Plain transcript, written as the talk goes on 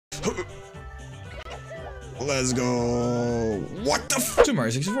Let's go. What the f? Super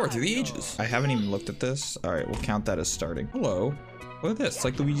Mario 64 Through the Ages. I haven't even looked at this. All right, we'll count that as starting. Hello. Look at this. It's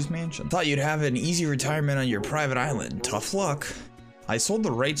like Luigi's Mansion. Thought you'd have an easy retirement on your private island. Tough luck. I sold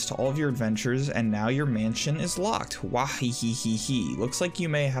the rights to all of your adventures, and now your mansion is locked. Wah-hee-hee-hee-hee. Looks like you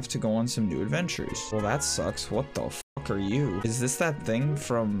may have to go on some new adventures. Well, that sucks. What the fuck are you? Is this that thing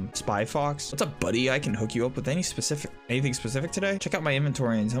from Spy Fox? What's up, buddy? I can hook you up with anything specific today? Check out my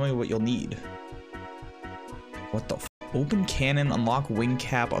inventory and tell me what you'll need. What the f? Open cannon, unlock wing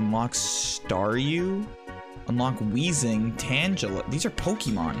cap, unlock Staryu, unlock Weezing, Tangela. These are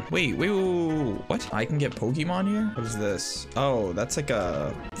Pokemon. Wait, what? I can get Pokemon here? What is this? Oh, that's like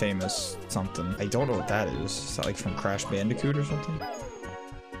a famous something. I don't know what that is. Is that like from Crash Bandicoot or something?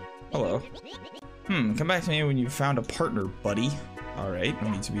 Hello. Come back to me when you've found a partner, buddy. All right,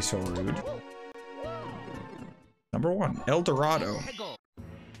 no need to be so rude. Number 1, El Dorado.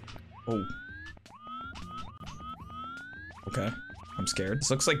 Oh. Okay, I'm scared. This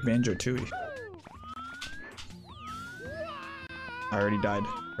looks like Banjo-Tooie. I already died.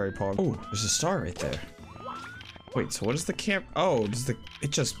 Very pog. Oh, there's a star right there. Wait, so what is the camp? Oh,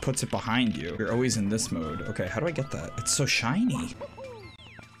 it just puts it behind you. You're always in this mode. Okay, how do I get that? It's so shiny.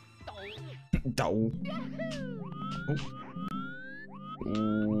 Oh.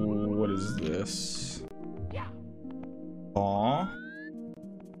 Ooh, what is this? Aw.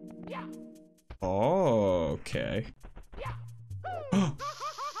 Oh, okay.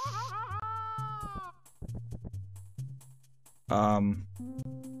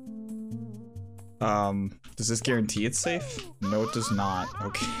 Does this guarantee it's safe? No, it does not.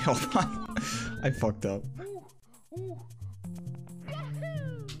 Okay, hold on. I fucked up.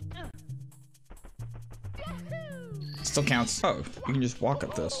 Still counts. Oh, you can just walk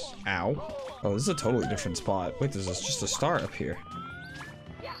up this. Ow. Oh, this is a totally different spot. Wait, there's just a star up here.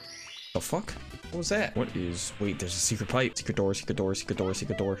 The fuck? What was that? What is... Wait, there's a secret pipe. Secret door, secret door, secret door,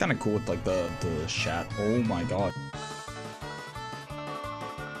 secret door. Kinda cool with like the chat. Oh my god.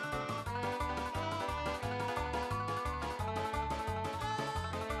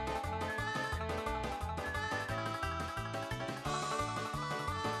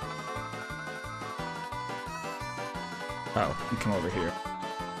 Oh, you come over here.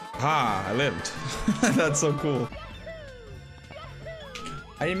 Ah, I lived. That's so cool.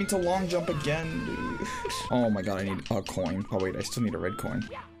 I didn't mean to long jump again, dude. Oh my god, I need a coin. Oh wait, I still need a red coin.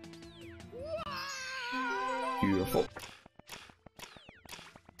 Beautiful.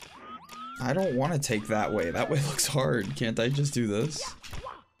 I don't want to take that way. That way looks hard. Can't I just do this?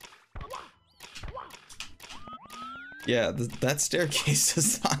 Yeah, that staircase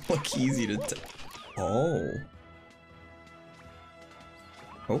does not look easy to take. Oh.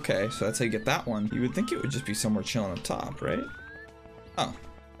 Okay, so that's how you get that one. You would think it would just be somewhere chilling up top, right? Oh,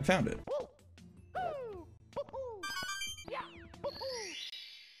 I found it.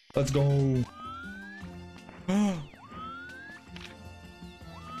 Let's go.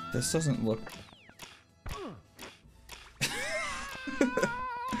 This doesn't look...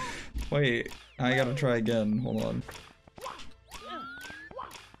 Wait, I gotta try again. Hold on.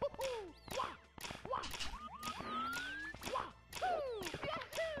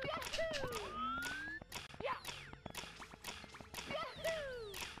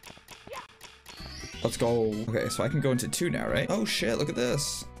 Let's go. Okay, so I can go into 2 now, right? Oh shit, look at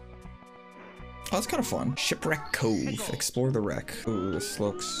this. Oh, that's kind of fun. Shipwreck Cove. Explore the wreck. Ooh, this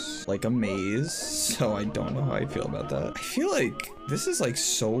looks like a maze, so I don't know how I feel about that. I feel like this is like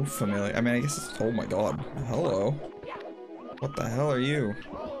so familiar. I mean, I guess it's... Oh my god. Hello. What the hell are you?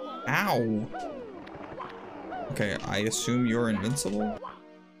 Ow. Okay, I assume you're invincible?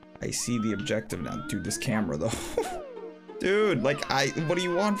 I see the objective now. Dude, this camera though. Dude, like what do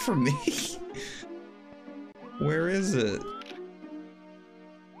you want from me? Where is it?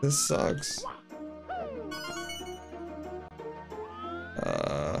 This sucks.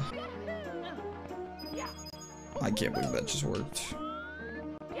 I can't believe that just worked.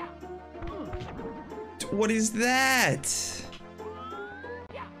 What is that?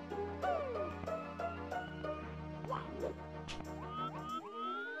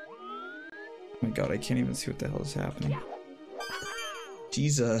 Oh my god, I can't even see what the hell is happening.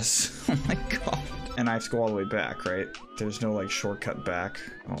 Jesus. Oh my god. And I have to go all the way back, right? There's no like shortcut back.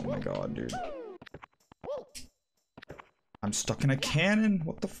 Oh my god, dude. I'm stuck in a cannon.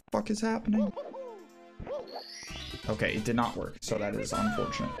 What the fuck is happening? Okay, it did not work, so that is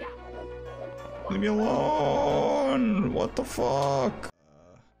unfortunate. Leave me alone! What the fuck?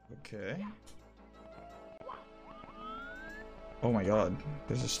 Okay. Oh my god,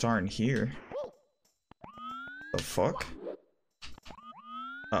 there's a star in here. The fuck?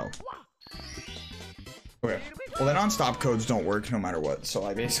 Oh. Okay. Well, the non-stop codes don't work no matter what, so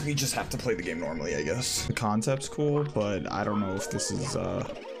I basically just have to play the game normally, I guess. The concept's cool, but I don't know if this is, how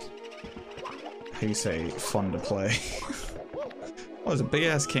you say, fun to play. Oh, it's a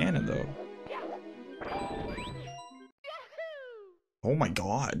big-ass cannon, though. Oh my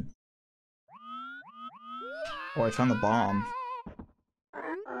god. Oh, I found the bomb.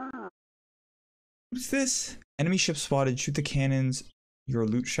 What's this? Enemy ship spotted. Shoot the cannons. Your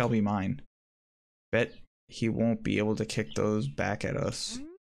loot shall be mine. Bet he won't be able to kick those back at us.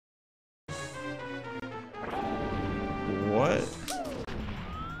 What?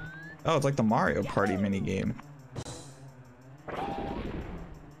 Oh, it's like the Mario Party minigame.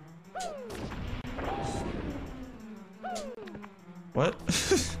 What?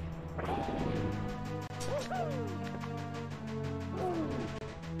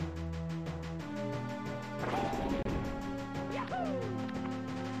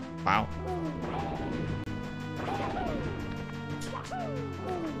 Wow.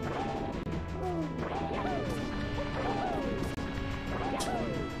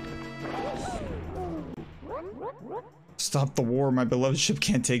 Stop the war. My beloved ship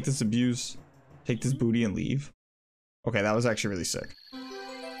can't take this abuse. Take this booty and leave. Okay, that was actually really sick.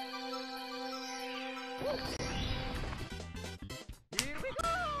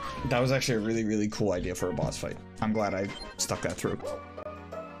 That was actually a really, really cool idea for a boss fight. I'm glad I stuck that through.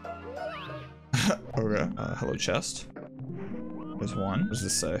 Okay, hello chest. There's one. What does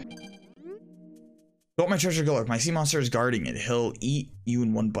this say? Built my treasure galore. My sea monster is guarding it. He'll eat you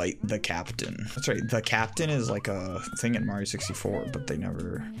in one bite. The captain. That's right. The captain is like a thing in Mario 64, but they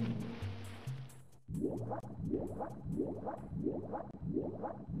never...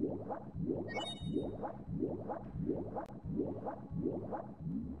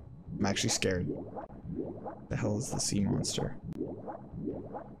 I'm actually scared. The hell is the sea monster?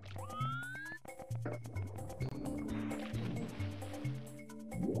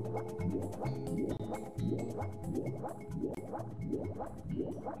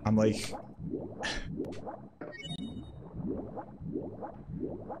 I'm like...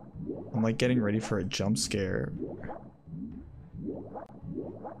 I'm like getting ready for a jump scare.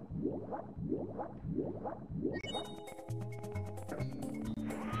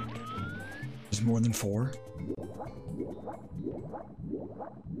 There's more than 4?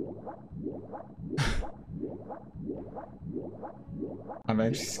 I'm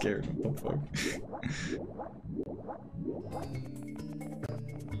actually scared. What the fuck?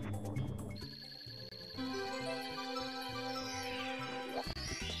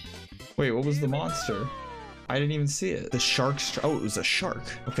 Wait, what was the monster? I didn't even see it. The shark. Oh, it was a shark.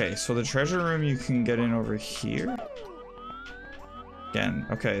 Okay, so the treasure room you can get in over here. Again,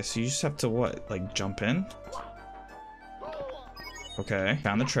 okay, so you just have to what? Like jump in? Okay,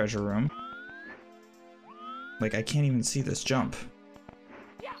 found the treasure room. Like I can't even see this jump.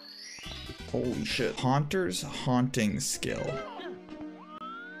 Holy shit. Haunter's haunting skill.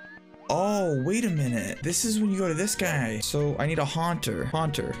 Oh, wait a minute. This is when you go to this guy. So I need a haunter.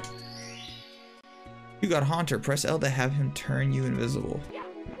 Haunter. You got Haunter. Press L to have him turn you invisible.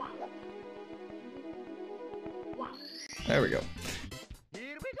 There we go.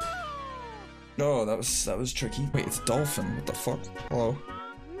 Oh, that was tricky. Wait, it's Dolphin. What the fuck? Hello.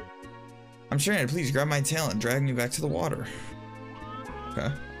 I'm stranded. Please grab my tail and drag me back to the water.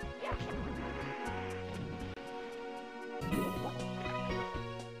 Okay.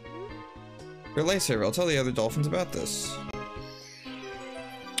 Your lightsaber. I'll tell the other dolphins about this.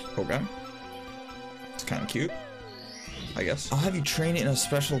 Okay. It's kind of cute, I guess. I'll have you train in a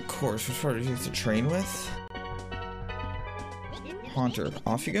special course. Which part do you have to train with? Haunter.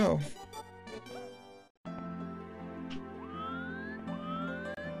 Off you go.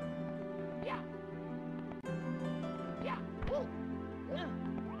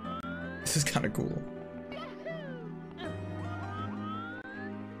 This is kind of cool.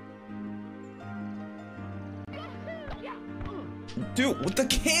 Dude, with the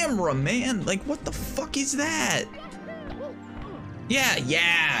camera, man! Like, what the fuck is that?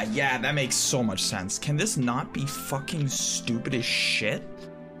 Yeah, that makes so much sense. Can this not be fucking stupid as shit?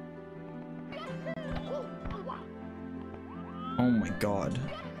 Oh my god.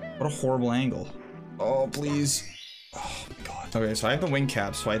 What a horrible angle. Oh, please. Oh my god. Okay, so I have the wing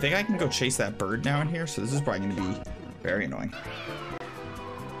cap, so I think I can go chase that bird down here, so this is probably gonna be very annoying.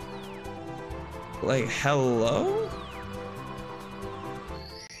 Like, hello?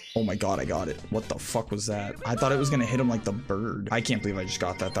 Oh my god, I got it. What the fuck was that? I thought it was gonna hit him like the bird. I can't believe I just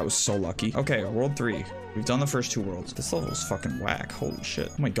got that. That was so lucky. Okay, world 3. We've done the first 2 worlds. This level is fucking whack. Holy shit.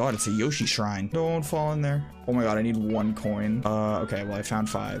 Oh my god, it's a Yoshi shrine. Don't fall in there. Oh my god, I need 1 coin. Okay, well I found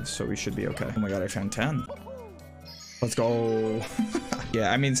 5, so we should be okay. Oh my god, I found 10. Let's go.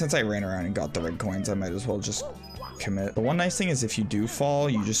 Yeah, I mean, since I ran around and got the red coins, I might as well just commit. The one nice thing is if you do fall,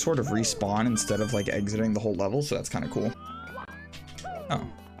 you just sort of respawn instead of like exiting the whole level, so that's kind of cool. Oh.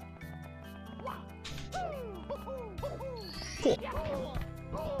 Cool.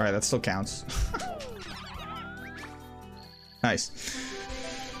 All right, that still counts. Nice.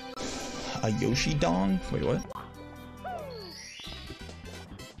 A Yoshi dong? Wait, what?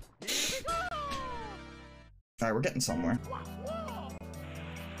 All right, we're getting somewhere.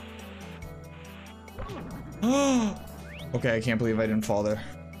 Okay, I can't believe I didn't fall there.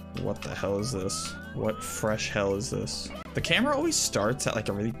 What the hell is this? What fresh hell is this? The camera always starts at like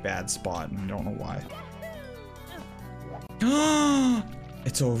a really bad spot, and I don't know why.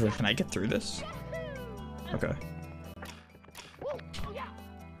 It's over. Can I get through this? Okay.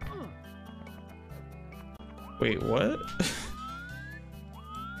 Wait, what?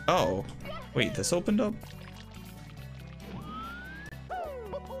 Oh, wait, this opened up?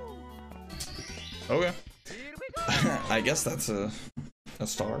 Okay. I guess that's a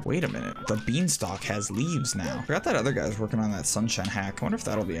star. Wait a minute. The beanstalk has leaves now. I forgot that other guy's working on that sunshine hack. I wonder if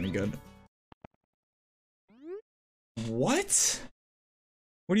that'll be any good. What?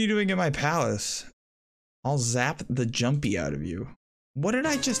 What are you doing in my palace? I'll zap the jumpy out of you. What did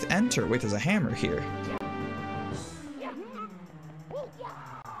I just enter? Wait, there's a hammer here.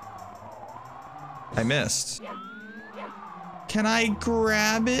 I missed. Can I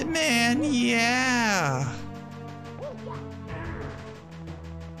grab it, man? Yeah.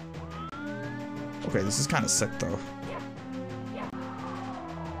 Okay, this is kind of sick, though.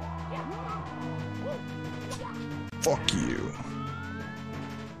 Fuck you.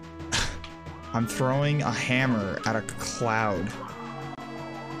 I'm throwing a hammer at a cloud.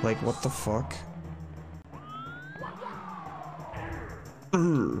 Like, what the fuck?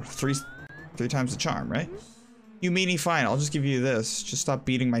 Three times the charm, right? You meanie fine, I'll just give you this. Just stop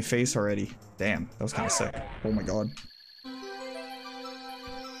beating my face already. Damn, that was kind of sick. Oh my god.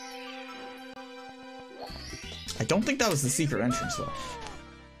 I don't think that was the secret entrance, though.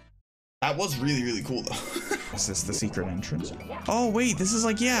 That was really, really cool, though. Is this the secret entrance? Oh, wait, this is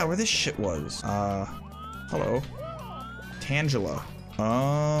like, yeah, where this shit was. Hello. Tangela.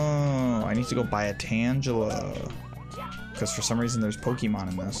 Oh, I need to go buy a Tangela. Because for some reason there's Pokemon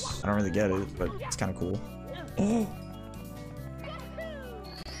in this. I don't really get it, but it's kind of cool. Oh!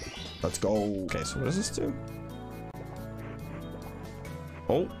 Let's go. Okay, so what does this do?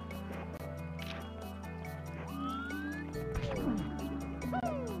 Oh.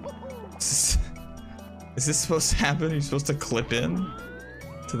 Is this supposed to happen? Are you supposed to clip in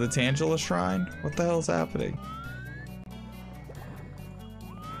to the Tangela shrine? What the hell is happening?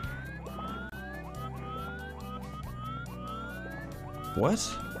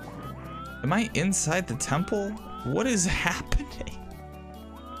 What? Am I inside the temple? What is happening?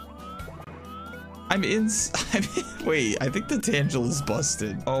 Wait, I think the Tangela's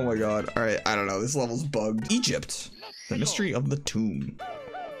busted. Oh my god. All right, I don't know. This level's bugged. Egypt. The mystery of the tomb.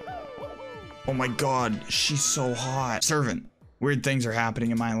 Oh my god, she's so hot. Servant, weird things are happening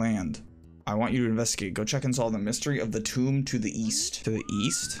in my land. I want you to investigate. Go check and solve the mystery of the tomb to the east. To the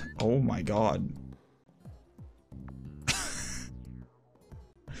east? Oh my god.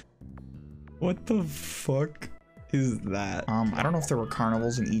 What the fuck is that? I don't know if there were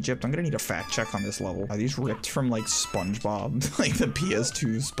carnivals in Egypt. I'm gonna need a fact check on this level. Are these ripped from like SpongeBob? Like the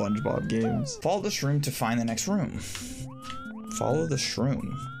PS2 SpongeBob games? Follow the shroom to find the next room. Follow the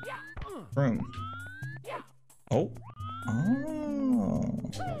shroom. Room. Oh. Oh.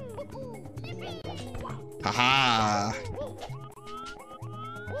 Haha.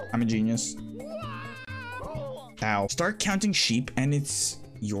 I'm a genius. Ow. Start counting sheep and it's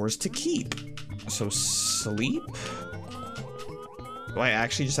yours to keep. So sleep? Do I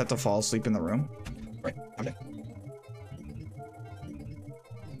actually just have to fall asleep in the room? Right. Okay.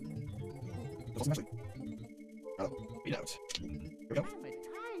 Beat out. Here we go.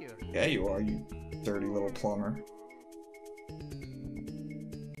 Yeah, you are, you dirty little plumber.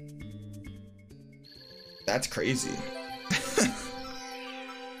 That's crazy.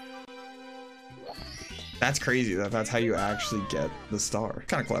 That's crazy that that's how you actually get the star.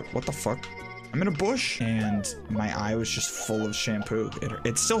 Kind of clever. What the fuck? I'm in a bush and my eye was just full of shampoo.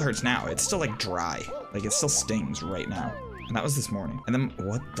 It still hurts now. It's still like dry. Like it still stings right now. And that was this morning. And then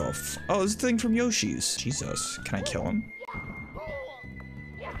what the oh, this thing from Yoshi's. Jesus, can I kill him?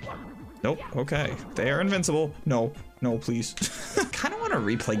 Nope. Okay. They are invincible. No. No, please. I kind of want to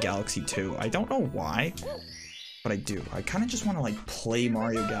replay Galaxy 2. I don't know why, but I do. I kind of just want to like play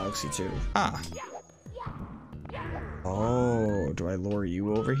Mario Galaxy 2. Ah. Oh, do I lure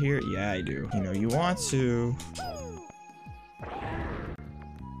you over here? Yeah, I do. You know you want to.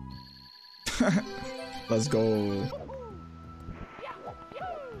 Let's go.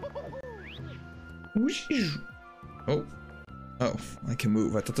 Oh. Oh, I can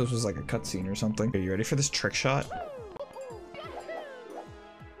move. I thought this was like a cutscene or something. Are you ready for this trick shot?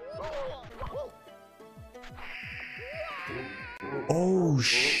 Oh,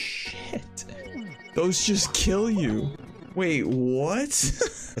 shit. Those just kill you. Wait, what?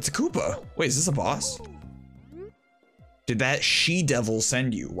 It's a Koopa. Wait, is this a boss? Did that she-devil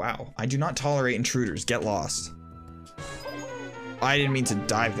send you? Wow. I do not tolerate intruders. Get lost. I didn't mean to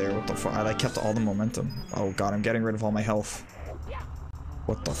dive there. What the fuck? I like kept all the momentum. Oh god, I'm getting rid of all my health.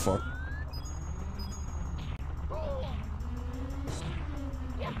 What the fuck?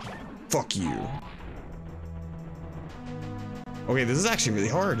 Fuck you. Okay, this is actually really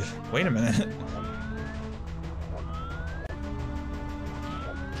hard. Wait a minute.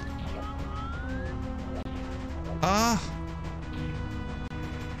 Ah.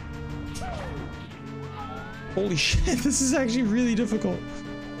 Holy shit, this is actually really difficult.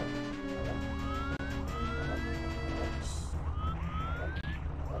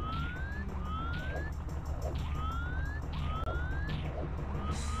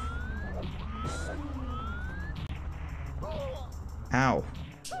 Ow.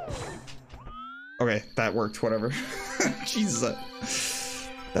 Okay, that worked, whatever. Jesus.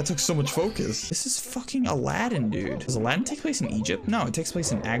 That took so much focus. This is fucking Aladdin, dude. Does Aladdin take place in Egypt? No, it takes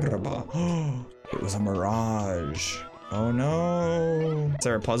place in Agrabah. Oh, it was a mirage. Oh no. Is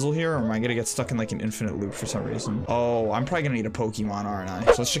there a puzzle here, or am I gonna get stuck in like an infinite loop for some reason? Oh, I'm probably gonna need a Pokemon, aren't I?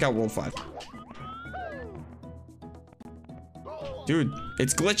 So let's check out World 5. Dude,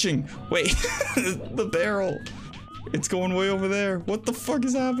 it's glitching. Wait, the barrel. It's going way over there. What the fuck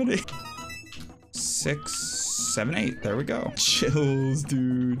is happening? 6, 7, 8. There we go. Chills,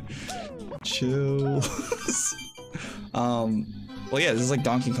 dude. Chills. Well, yeah, this is like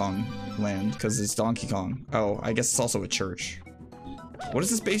Donkey Kong land because it's Donkey Kong. Oh, I guess it's also a church. What is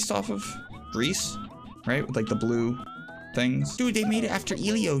this based off of? Greece, right? With like the blue things. Dude, they made it after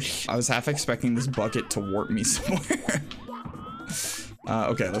Ilios. I was half expecting this bucket to warp me somewhere.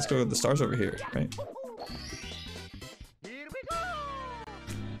 Okay, let's go with the stars over here, right?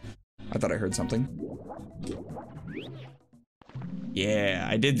 I thought I heard something. Yeah,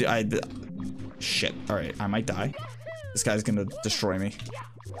 I did. Shit. All right, I might die. This guy's gonna destroy me.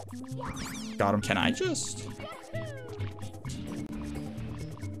 Got him. Can I just?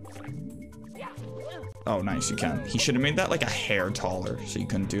 Oh, nice. You can. He should have made that like a hair taller, so you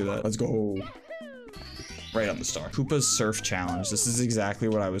couldn't do that. Let's go. Right on the star. Koopa's Surf Challenge. This is exactly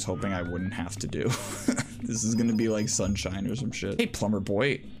what I was hoping I wouldn't have to do. This is gonna be like Sunshine or some shit. Hey, plumber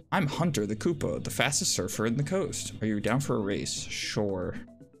boy. I'm Hunter the Koopa, the fastest surfer in the coast. Are you down for a race? Sure.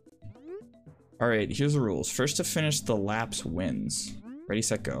 All right, here's the rules. First to finish the laps wins. Ready,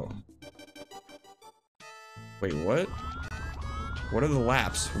 set, go. Wait, what? What are the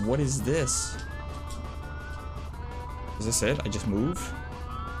laps? What is this? Is this it? I just move?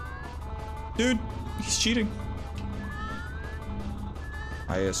 Dude, he's cheating.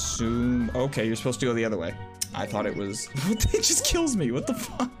 I assume... Okay, you're supposed to go the other way. I thought it was... It just kills me. What the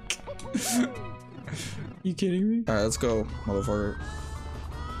fuck? You kidding me? All right, let's go, motherfucker.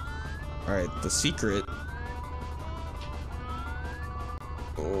 All right, the secret.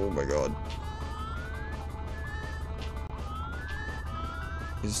 Oh my god.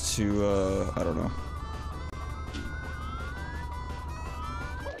 Is to, I don't know.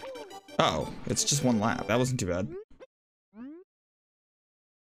 Oh, it's just one lap. That wasn't too bad.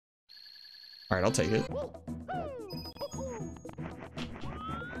 All right, I'll take it.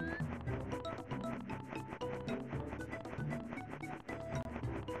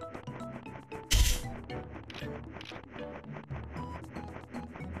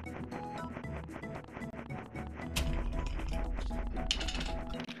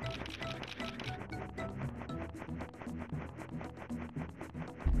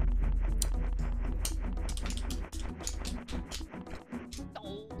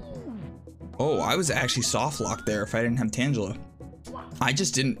 Oh, I was actually soft locked there if I didn't have Tangela. I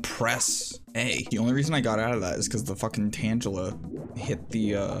just didn't press A. The only reason I got out of that is because the fucking Tangela hit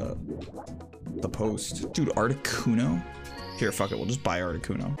the post. Dude, Articuno? Here, fuck it, we'll just buy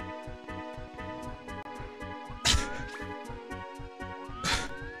Articuno.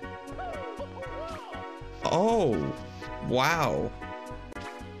 Oh, wow.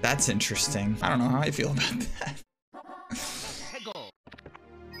 That's interesting. I don't know how I feel about that.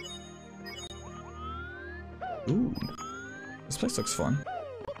 Ooh. This place looks fun.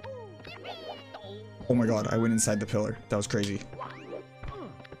 Oh my god, I went inside the pillar. That was crazy.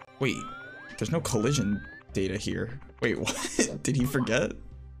 Wait, there's no collision data here. Wait, what? Did he forget?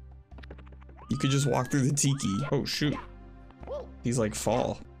 You could just walk through the tiki. Oh shoot. He's like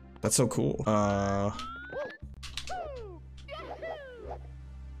fall. That's so cool.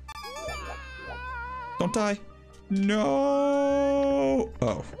 Don't die. No.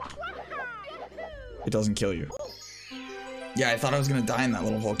 Oh. It doesn't kill you. Yeah, I thought I was gonna die in that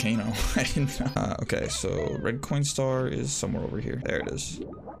little volcano. I didn't know. Okay, so red coin star is somewhere over here. There it is.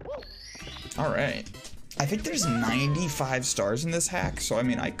 All right. I think there's 95 stars in this hack, so I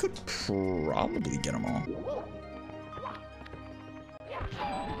mean, I could probably get them all.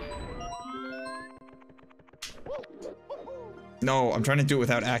 No, I'm trying to do it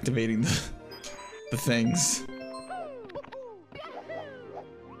without activating the things.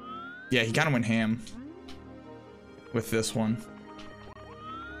 Yeah, he kind of went ham with this one.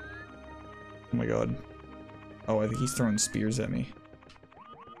 Oh my god. Oh, I think he's throwing spears at me.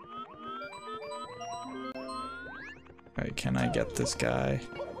 Alright, can I get this guy?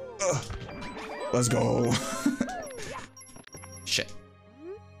 Ugh. Let's go. Shit.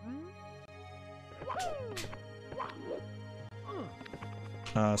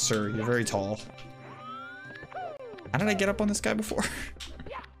 Sir, you're very tall. How did I get up on this guy before?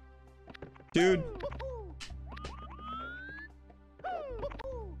 Dude.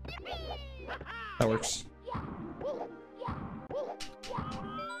 That works.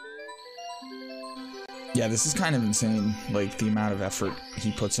 Yeah, this is kind of insane, like the amount of effort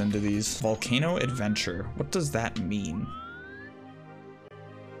he puts into these. Volcano Adventure. What does that mean?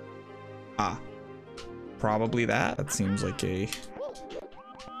 Ah. Probably that. That seems like a...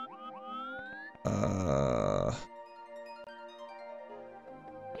 Oh.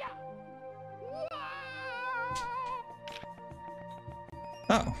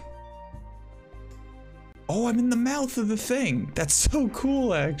 Oh, I'm in the mouth of the thing. That's so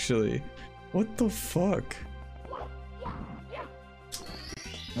cool, actually. What the fuck?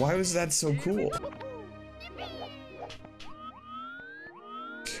 Why was that so cool?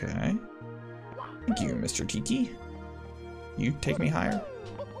 Okay. Thank you, Mr. Tiki. You take me higher.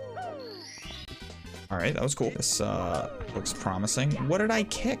 Alright, that was cool. This looks promising. What did I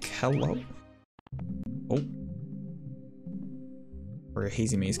kick? Hello? Oh. We're a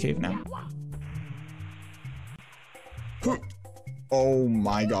hazy maze cave now. Oh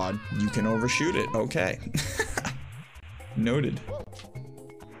my god, you can overshoot it. Okay. Noted.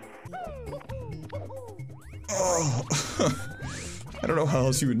 Oh. I don't know how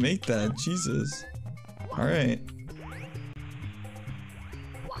else you would make that. Jesus. Alright.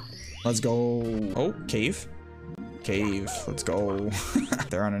 Let's go. Oh, cave. Cave. Let's go.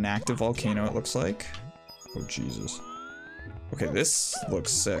 They're on an active volcano, it looks like. Oh, Jesus. Okay, this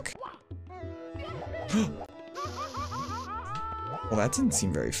looks sick. Well, that didn't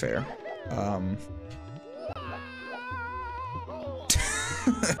seem very fair. Why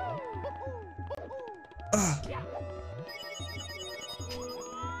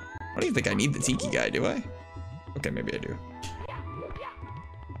do you think I need the tiki guy, do I? Okay, maybe I do.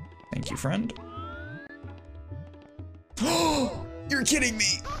 Thank you, friend. You're kidding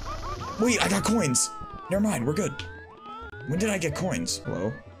me! Wait, I got coins! Never mind, we're good. When did I get coins?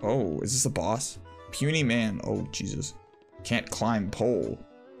 Hello? Oh, is this a boss? Puny man. Oh, Jesus. Can't climb pole.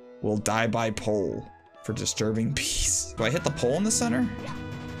 Will die by pole for disturbing peace. Do I hit the pole in the center?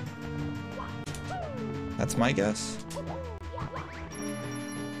 That's my guess.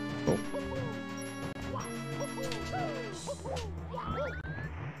 Oh.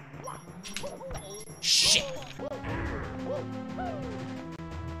 Shit.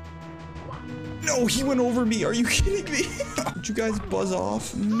 No, he went over me. Are you kidding me? Did you guys buzz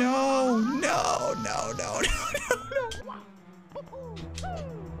off? No, no, no, no, no, no.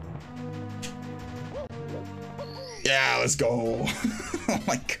 Yeah, let's go. Oh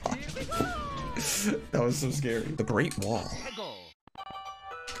my god. That was so scary. The Great Wall.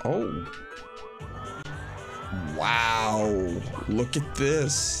 Oh. Wow. Look at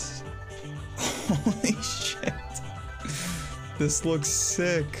this. Holy shit. This looks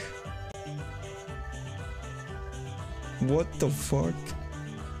sick. What the fuck?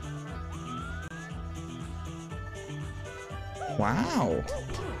 Wow.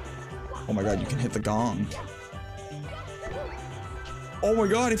 Oh my god, you can hit the gong. Oh my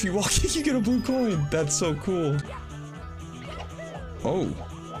god, if you walk in, you get a blue coin. That's so cool. Oh,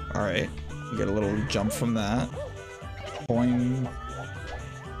 all right. You get a little jump from that. Boing.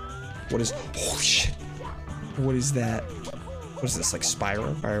 What is, holy shit. What is that? What is this, like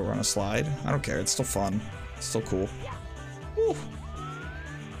Spyro? All right, we're on a slide. I don't care, it's still fun. It's still cool. Woo.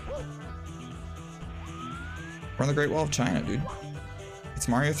 We're on the Great Wall of China, dude. It's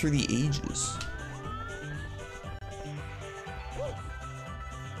Mario Through the Ages.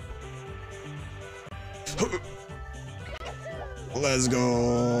 Let's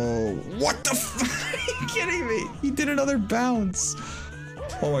go. What the f- Are you kidding me? He did another bounce.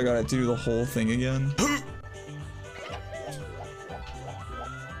 Oh my god, I have to do the whole thing again.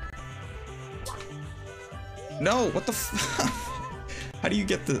 No, what the f- How do you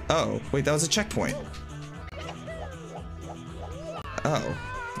get the- Oh, wait, that was a checkpoint. Oh,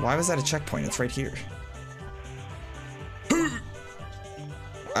 why was that a checkpoint? It's right here. I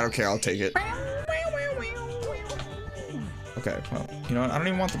don't care, I'll take it. Okay, well, you know what? I don't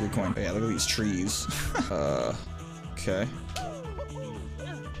even want the blue coin. But yeah, look at these trees. Okay.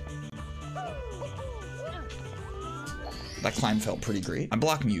 That climb felt pretty great. I'm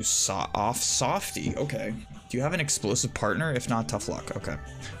blocking you off softy. Okay. Do you have an explosive partner? If not, tough luck. Okay.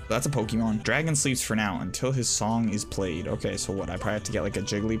 That's a Pokemon. Dragon sleeps for now until his song is played. Okay, so what? I probably have to get like a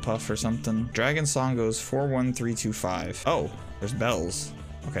Jigglypuff or something. Dragon song goes 41325. Oh, there's bells.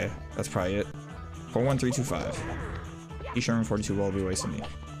 Okay, that's probably it. 41325. E. Sherman 42 will be wasting me.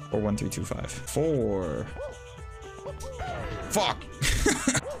 41325. 4. Fuck.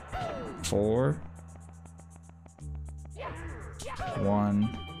 4.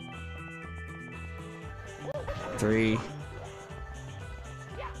 1. 3.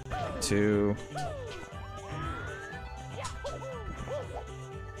 2.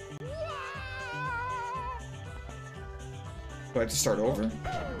 Do I have to start over?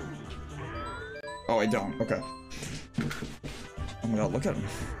 Oh, I don't. Okay. Oh my god, look at him.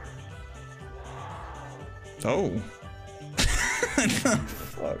 Oh.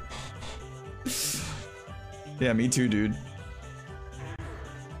 Fuck. Yeah, me too, dude.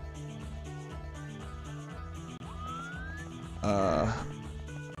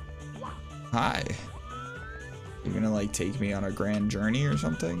 Hi. You gonna like take me on a grand journey or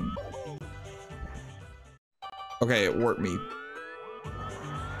something? Okay, it warped me.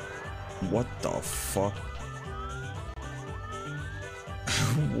 What the fuck?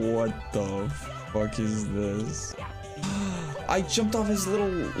 What the fuck is this? I jumped off his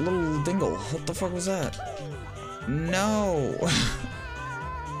little dingle. What the fuck was that? No. I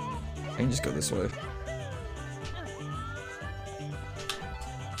can just go this way.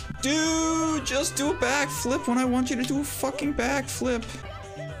 Dude, just do a backflip when I want you to do a fucking backflip.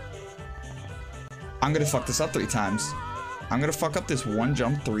 I'm gonna fuck this up 3 times. I'm gonna fuck up this one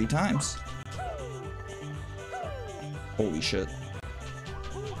jump 3 times. Holy shit.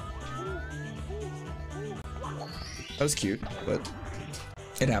 That was cute, but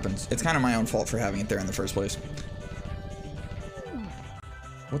it happens. It's kind of my own fault for having it there in the first place.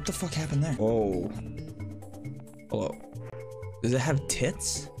 What the fuck happened there? Whoa. Hello. Does it have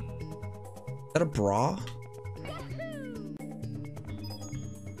tits? Is that a bra?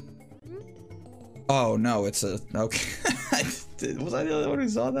 Oh no, it's a, okay. Was I the only one who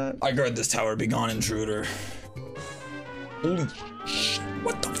saw that? I guard this tower, be gone, intruder. Holy shit,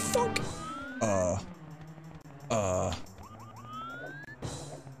 what the fuck?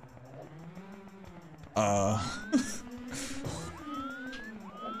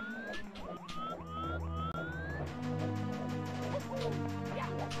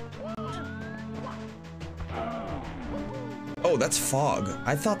 Oh, that's fog.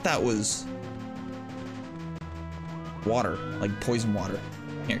 I thought that was water, like poison water.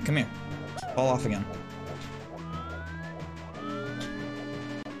 Here, come here. Fall off again.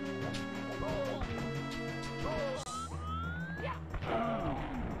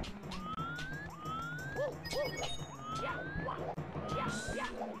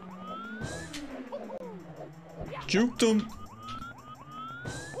 Juked him.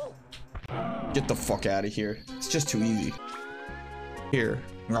 Get the fuck out of here. It's just too easy. Here.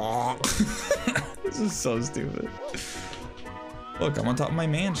 This is so stupid. Look, I'm on top of my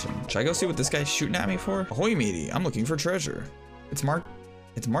mansion. Should I go see what this guy's shooting at me for? Ahoy, matey, I'm looking for treasure. It's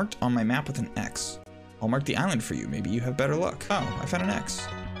marked on my map with an X. I'll mark the island for you. Maybe you have better luck. Oh, I found an X.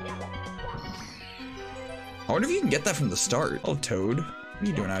 I wonder if you can get that from the start. Oh, Toad. What are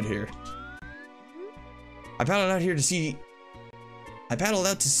you doing out here? I paddled out to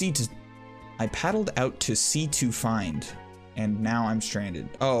sea to find, and now I'm stranded.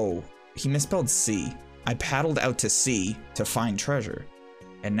 Oh, he misspelled sea. I paddled out to sea to find treasure,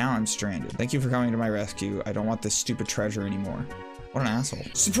 and now I'm stranded. Thank you for coming to my rescue. I don't want this stupid treasure anymore. What an asshole.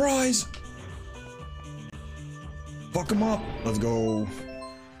 Surprise! Fuck him up. Let's go.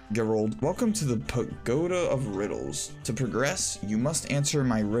 Gerald, welcome to the Pagoda of Riddles. To progress, you must answer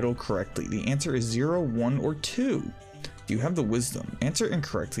my riddle correctly. The answer is 0, 1, or 2. Do you have the wisdom? Answer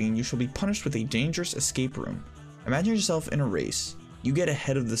incorrectly and you shall be punished with a dangerous escape room. Imagine yourself in a race. You get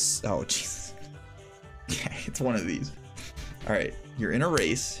ahead of this. Oh, Jesus. Okay, it's one of these. All right, you're in a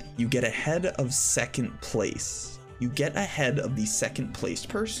race. You get ahead of second place. You get ahead of the second placed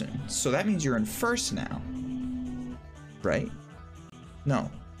person. So that means you're in first now. Right?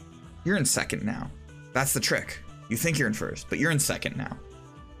 No, you're in second now. That's the trick. You think you're in first, but you're in second now.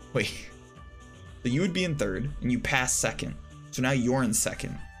 Wait, so you would be in third and you pass second. So now you're in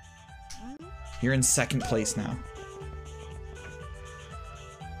second. You're in second place now.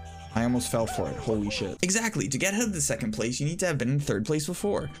 I almost fell for it. Holy shit. Exactly. To get ahead of the second place, you need to have been in third place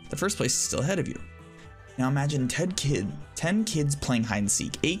before. The first place is still ahead of you. Now imagine 10 kids playing hide and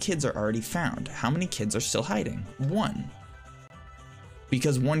seek. 8 kids are already found. How many kids are still hiding? 1.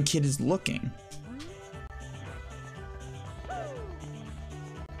 Because 1 kid is looking.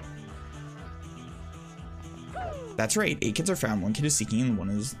 That's right. 8 kids are found. 1 kid is seeking and 1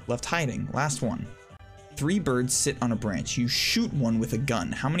 is left hiding. Last one. 3 birds sit on a branch. You shoot 1 with a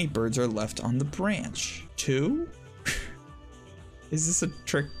gun. How many birds are left on the branch? 2? Is this a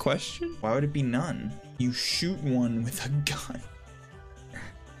trick question? Why would it be none? You shoot 1 with a gun.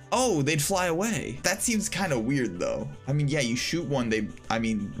 Oh, they'd fly away. That seems kind of weird though. I mean, yeah, you shoot 1,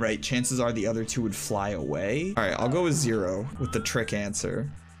 right, chances are the other 2 would fly away. All right, I'll go with 0 with the trick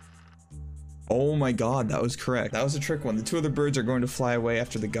answer. Oh my God, that was correct. That was a trick one. The 2 other birds are going to fly away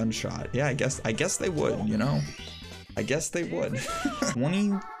after the gunshot. Yeah, I guess they would, you know? I guess they would.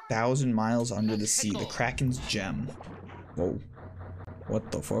 20,000 miles under the sea, the Kraken's gem. Whoa.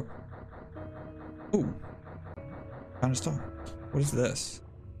 What the fuck? Ooh. Found a star. What is this?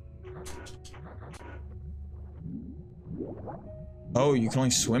 Oh, you can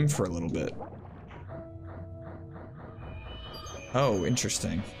only swim for a little bit. Oh,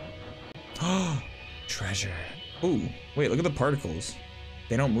 interesting. Oh, treasure. Ooh, wait, look at the particles.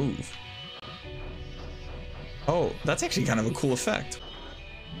 They don't move. Oh, that's actually kind of a cool effect.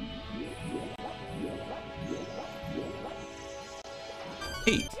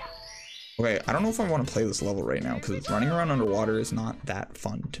 Hey. Okay, I don't know if I want to play this level right now because running around underwater is not that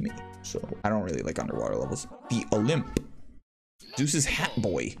fun to me. So I don't really like underwater levels. The Olymp. Zeus's hat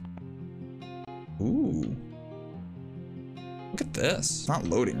boy. Ooh. Look at this. It's not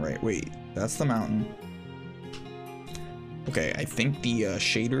loading, right? Wait, that's the mountain. Okay, I think the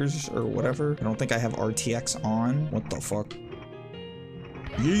shaders or whatever. I don't think I have RTX on. What the fuck?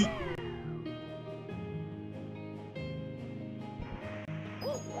 Yeet.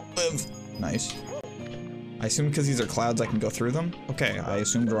 Live. Nice. I assume because these are clouds I can go through them? Okay, I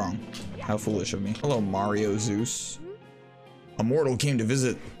assumed wrong. How foolish of me. Hello, Mario Zeus. A mortal came to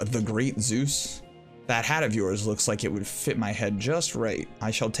visit the great Zeus. That hat of yours looks like it would fit my head just right.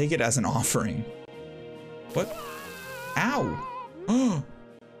 I shall take it as an offering. What? Ow! Oh!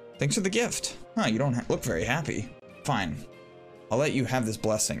 Thanks for the gift. Huh, you don't look very happy. Fine. I'll let you have this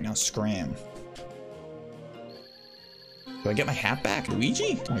blessing. Now scram. Do I get my hat back?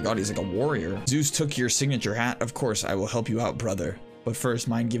 Luigi? Oh my God, he's like a warrior. Zeus took your signature hat. Of course, I will help you out, brother. But first,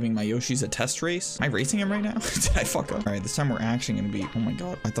 mind giving my Yoshis a test race? Am I racing him right now? Did I fuck up? All right, this time we're actually gonna be, oh my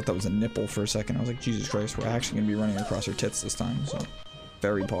God. I thought that was a nipple for a second. I was like, Jesus Christ, we're actually gonna be running across her tits this time, so.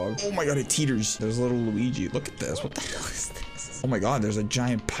 Very pog. Oh my God, it teeters. There's little Luigi. Look at this, what the hell is this? Oh my God, there's a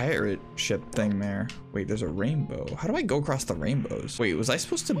giant pirate ship thing there. Wait, there's a rainbow. How do I go across the rainbows? Wait, was I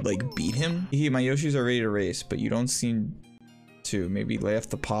supposed to like beat him? My Yoshis are ready to race, but you don't seem to. Maybe lay off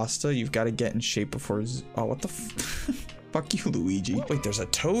the pasta. You've got to get in shape before, oh, what the fuck you, Luigi. Wait, there's a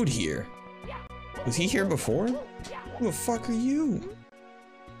toad here. Was he here before? Who the fuck are you?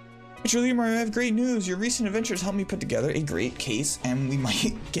 Actually, Mario, I have great news. Your recent adventures helped me put together a great case, and we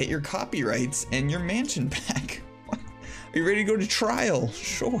might get your copyrights and your mansion back. Are you ready to go to trial?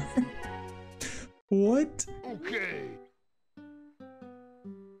 Sure. What? Okay.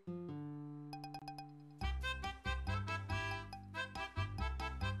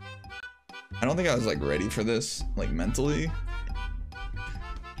 I don't think I was like ready for this, like mentally.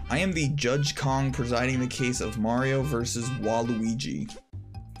 I am the Judge Kong presiding the case of Mario versus Waluigi.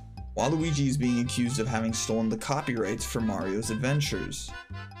 Waluigi is being accused of having stolen the copyrights for Mario's adventures.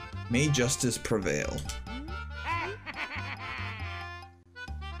 May justice prevail.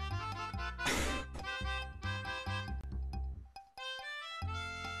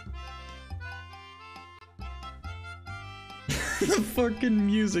 The fucking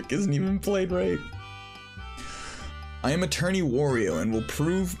music isn't even played right. I am Attorney Wario and will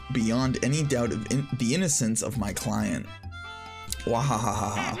prove beyond any doubt of the innocence of my client.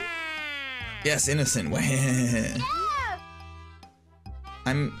 Wahahaha. Yes, innocent.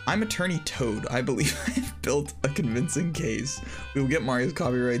 I'm Attorney Toad. I believe I have built a convincing case. We will get Mario's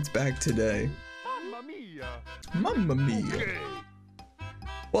copyrights back today. Mamma mia. Mamma mia. Okay.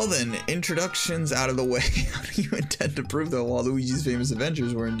 Well then, introductions out of the way. How do you intend to prove that Waluigi's famous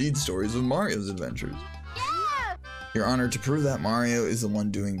adventures were indeed stories of Mario's adventures? Your Honor, to prove that Mario is the one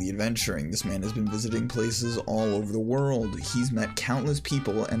doing the adventuring, this man has been visiting places all over the world. He's met countless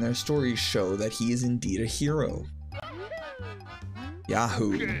people, and their stories show that he is indeed a hero.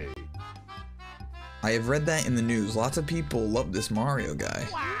 Yahoo. Okay. I have read that in the news. Lots of people love this Mario guy.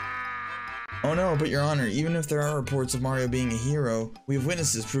 Oh no, but Your Honor, even if there are reports of Mario being a hero, we have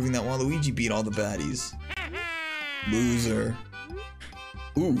witnesses proving that Waluigi beat all the baddies. Loser.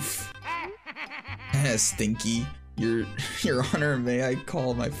 Oof. Stinky. Your Honor, may I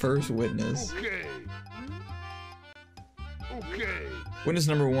call my first witness? Okay. Okay. Witness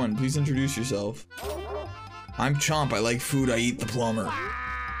number 1, please introduce yourself. I'm Chomp, I like food, I eat the plumber.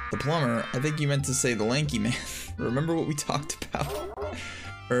 The plumber? I think you meant to say the lanky man. Remember what we talked about?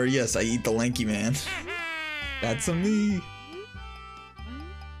 Or yes, I eat the lanky man. That's a me.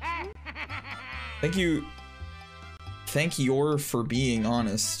 Thank you for being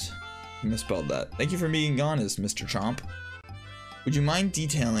honest. I misspelled that. Thank you for being honest, Mr. Chomp. Would you mind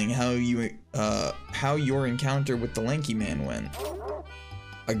detailing how your encounter with the lanky man went?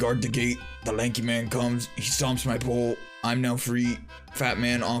 I guard the gate, the lanky man comes, he stomps my pole, I'm now free, fat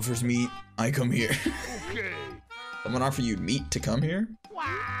man offers meat, I come here. Okay. Someone offer you meat to come here?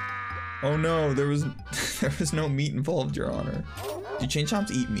 Oh no, there was no meat involved, Your Honor. Do chain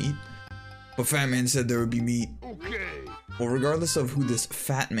chomps eat meat? But Fat Man said there would be meat. Okay. Well, regardless of who this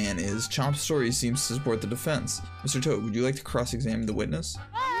fat man is, Chomp's story seems to support the defense. Mr. Toad, would you like to cross-examine the witness?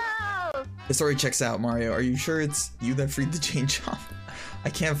 The story checks out, Mario. Are you sure it's you that freed the chain chomp? I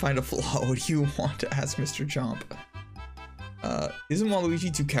can't find a flaw. What do you want to ask Mr. Chomp? Isn't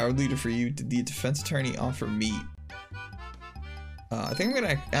Waluigi too cowardly to free you? Did the defense attorney offer meat? I think I'm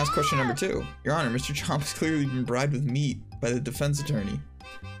gonna ask question number 2. Your Honor, Mr. Chomp has clearly been bribed with meat by the defense attorney.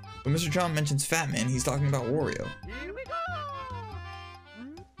 When Mr. Chomp mentions Fat Man, he's talking about Wario. Here we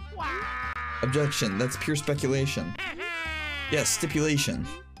go. Objection, that's pure speculation. Yes, stipulation.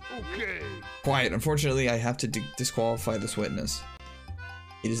 Okay. Quiet, unfortunately I have to disqualify this witness.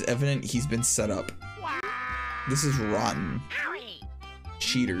 It is evident he's been set up. This is rotten.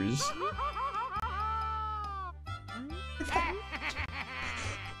 Cheaters.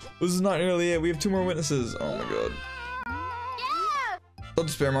 This is not nearly it, we have 2 more witnesses. Oh my god. Don't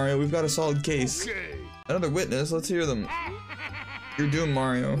despair, Mario, we've got a solid case. Okay. Another witness, let's hear them. You're doomed,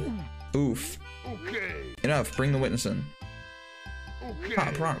 Mario. Oof. Okay. Enough, bring the witness in. Okay.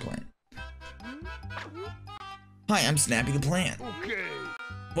 Ah, piranha plant. Hi, I'm Snappy the Plant. Okay.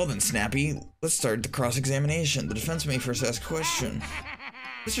 Well then, Snappy, let's start the cross-examination. The defense may first ask a question.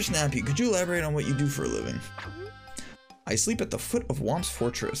 Mr. Snappy, could you elaborate on what you do for a living? I sleep at the foot of Womp's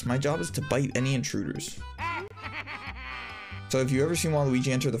fortress. My job is to bite any intruders. So have you ever seen Waluigi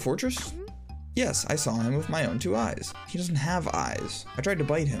enter the fortress? Yes, I saw him with my own 2 eyes. He doesn't have eyes. I tried to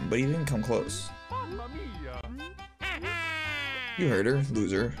bite him, but he didn't come close. Mamma mia. You heard her,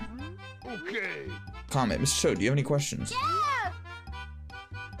 loser. Okay. Comment, Mr. Toad, do you have any questions?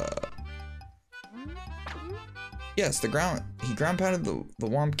 Yes, he ground pounded the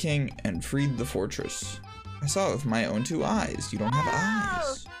Womp King and freed the fortress. I saw it with my own 2 eyes. You don't have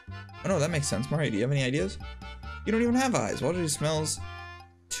eyes. Oh no, that makes sense. Mario, do you have any ideas? You don't even have eyes. Waluigi smells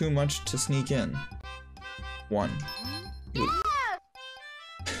too much to sneak in. 1. Dude,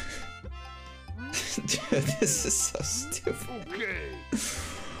 this is so stupid. Okay.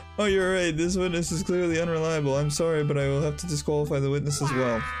 Oh, you're right. This witness is clearly unreliable. I'm sorry, but I will have to disqualify the witness as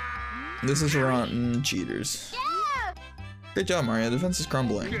well. This is rotten cheaters. Great job, Mario. Defense is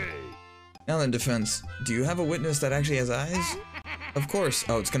crumbling. Okay. Now then, defense. Do you have a witness that actually has eyes? Of course.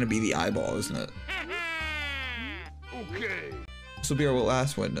 Oh, it's gonna be the eyeball, isn't it? Okay. This will be our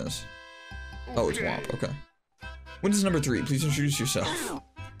last witness. Oh, it's Womp. Okay. Witness number 3. Please introduce yourself.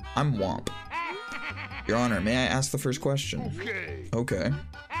 I'm Womp. Your Honor, may I ask the first question? Okay. Okay.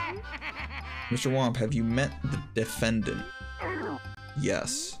 Mr. Womp, have you met the defendant?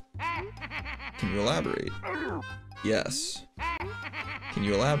 Yes. Can you elaborate? Yes. Can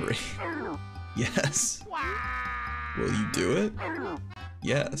you elaborate? Yes. Will you do it?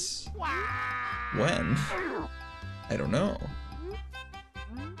 Yes. When? I don't know.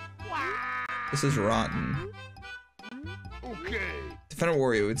 This is rotten. Okay. Defendant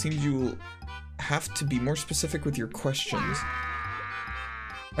Wario, it seems you will have to be more specific with your questions.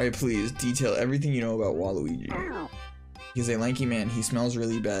 Alright, please, detail everything you know about Waluigi. He's a lanky man. He smells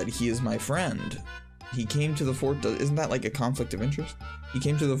really bad. He is my friend. He came to the fort. Isn't that like a conflict of interest? He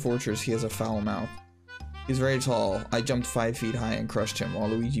came to the fortress. He has a foul mouth. He's very tall. I jumped 5 feet high and crushed him while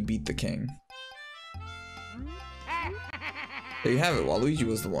Luigi beat the king. There you have it. Waluigi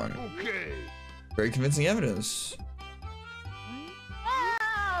was the one. Okay. Very convincing evidence.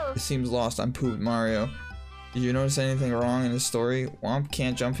 It seems lost. I'm pooped, Mario. Did you notice anything wrong in his story? Womp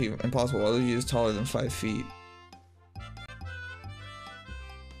can't jump. Impossible. Waluigi is taller than 5 feet.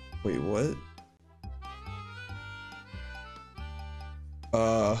 Wait, what?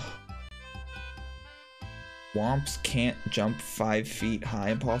 Womps can't jump 5 feet high.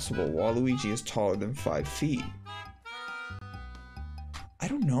 Impossible. Waluigi is taller than 5 feet. I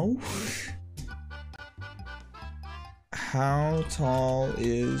don't know. How tall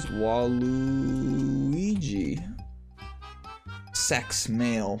is Waluigi? Sex,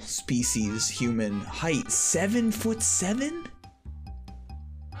 male, species, human, height, 7'7"?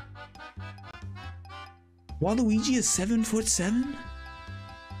 Waluigi is 7'7"?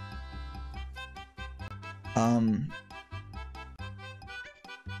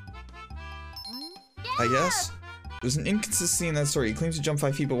 I guess. There's an inconsistency in that story. He claims to jump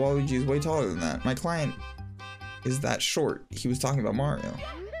 5 feet, but Waluigi is way taller than that. My client is that short. He was talking about Mario.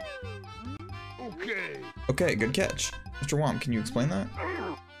 Okay. Okay, good catch. Mr. Womp, can you explain that?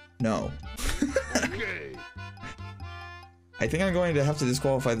 No. Okay. I think I'm going to have to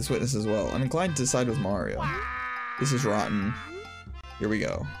disqualify this witness as well. I'm inclined to side with Mario. This is rotten. Here we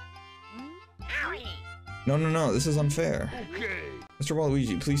go. No, this is unfair. Okay. Mr.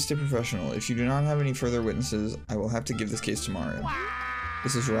 Waluigi, please stay professional. If you do not have any further witnesses, I will have to give this case to Mario.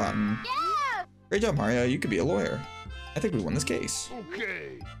 This is rotten. Great job, Mario. You could be a lawyer. I think we won this case.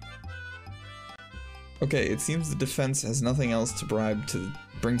 Okay. Okay, it seems the defense has nothing else to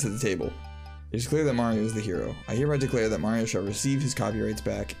bring to the table. It is clear that Mario is the hero. I hereby declare that Mario shall receive his copyrights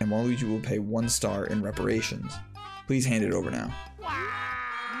back, and Waluigi will pay 1 star in reparations. Please hand it over now.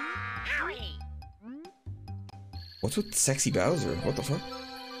 What's with sexy Bowser? What the fuck?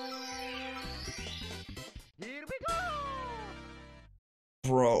 Here we go.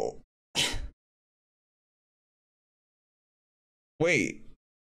 Bro. Wait.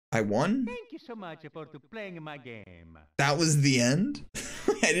 I won? Thank you so much for playing my game. That was the end?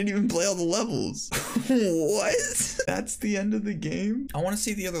 I didn't even play all the levels. What? That's the end of the game? I want to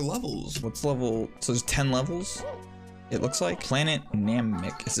see the other levels. What's level? So there's 10 levels? It looks like. Planet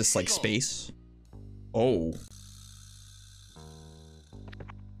Namek. Is this like space? Oh.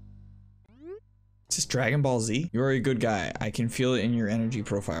 Is this Dragon Ball Z? You're a good guy. I can feel it in your energy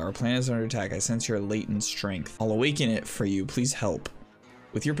profile. Our planet is under attack. I sense your latent strength. I'll awaken it for you. Please help.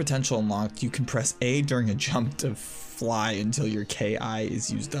 With your potential unlocked, you can press A during a jump to fly until your KI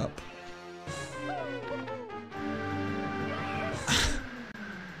is used up.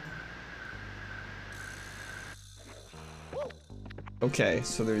 Okay,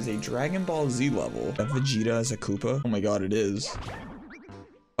 so there's a Dragon Ball Z level. That Vegeta is a Koopa? Oh my god, it is.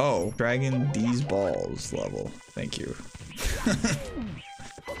 Oh, Dragon These Balls level. Thank you.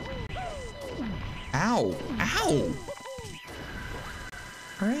 Ow! Ow!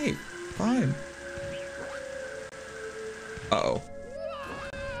 Alright, fine. Uh-oh.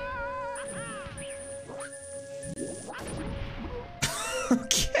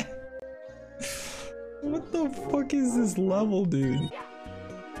 Okay. What the fuck is this level, dude?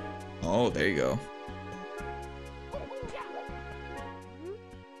 Oh, there you go.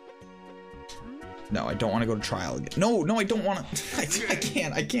 No, I don't want to go to trial again. No, I don't want to. I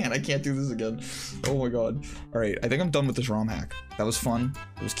can't do this again. Oh my god. All right, I think I'm done with this ROM hack. That was fun.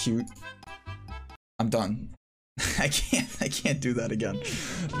 It was cute. I'm done. I can't do that again.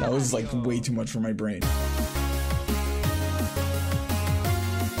 That was like way too much for my brain.